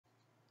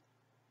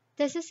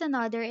This is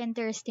another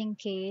interesting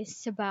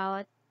case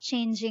about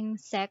changing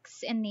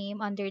sex and name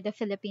under the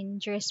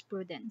Philippine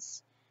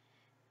jurisprudence.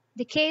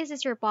 The case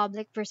is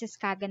Republic versus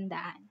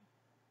Cagandahan.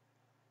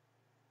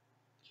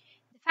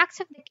 The facts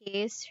of the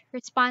case: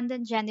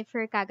 respondent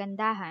Jennifer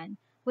Cagandahan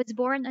was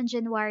born on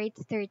January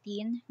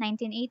 13,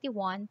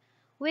 1981,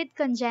 with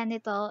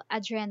congenital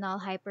adrenal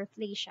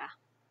hyperplasia,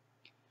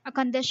 a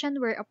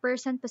condition where a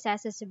person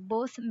possesses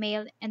both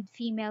male and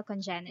female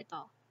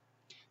congenital.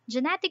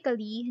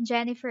 Genetically,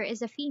 Jennifer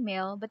is a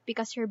female, but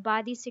because her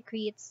body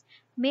secretes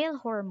male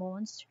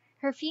hormones,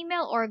 her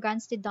female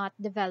organs did not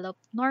develop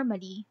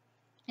normally,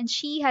 and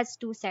she has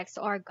two sex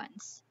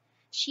organs.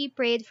 She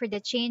prayed for the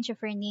change of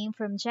her name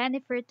from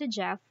Jennifer to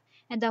Jeff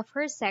and of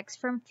her sex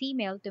from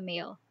female to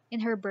male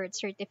in her birth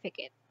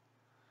certificate.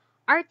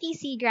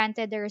 RTC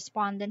granted the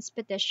respondent's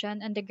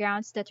petition on the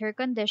grounds that her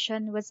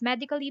condition was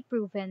medically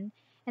proven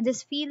and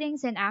his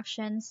feelings and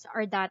actions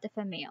are that of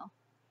a male.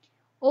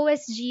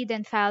 OSG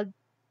then filed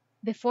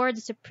before the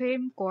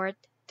Supreme Court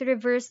to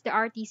reverse the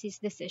RTC's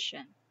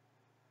decision.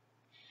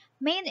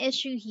 Main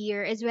issue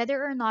here is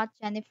whether or not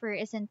Jennifer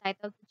is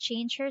entitled to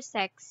change her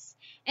sex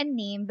and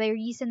name by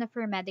reason of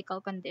her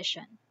medical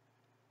condition.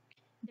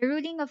 The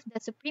ruling of the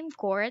Supreme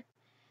Court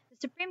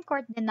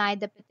denied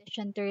the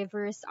petition to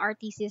reverse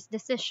RTC's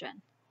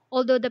decision,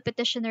 although the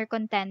petitioner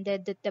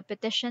contended that the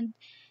petition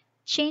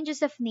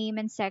changes of name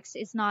and sex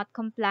is not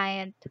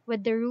compliant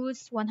with the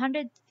rules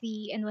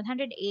 103 and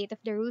 108 of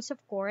the Rules of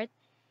Court.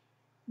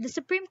 The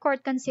Supreme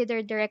Court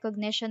considered the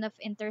recognition of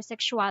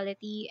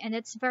intersexuality and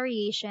its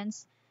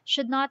variations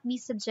should not be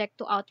subject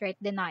to outright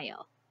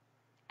denial,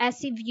 as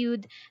he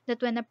viewed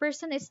that when a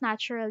person is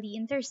naturally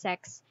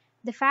intersex,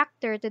 the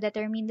factor to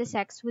determine the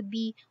sex would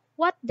be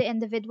what the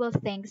individual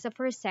thinks of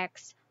her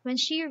sex when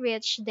she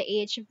reached the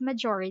age of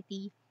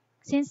majority,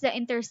 since the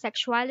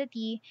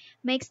intersexuality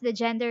makes the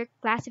gender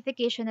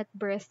classification at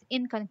birth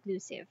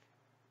inconclusive.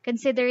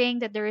 Considering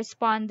that the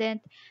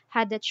respondent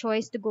had the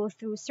choice to go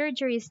through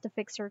surgeries to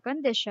fix her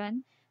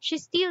condition, she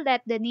still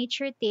let the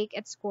nature take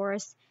its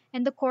course,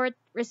 and the court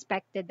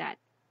respected that.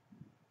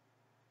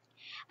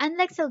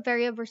 Unlike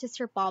Silverio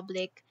versus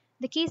Republic,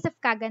 the case of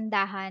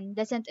Cagandahan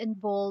doesn't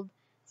involve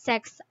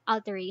sex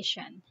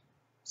alteration.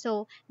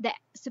 So the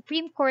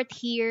Supreme Court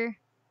here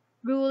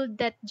ruled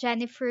that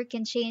Jennifer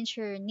can change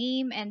her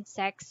name and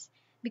sex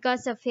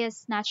because of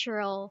his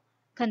natural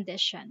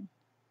condition.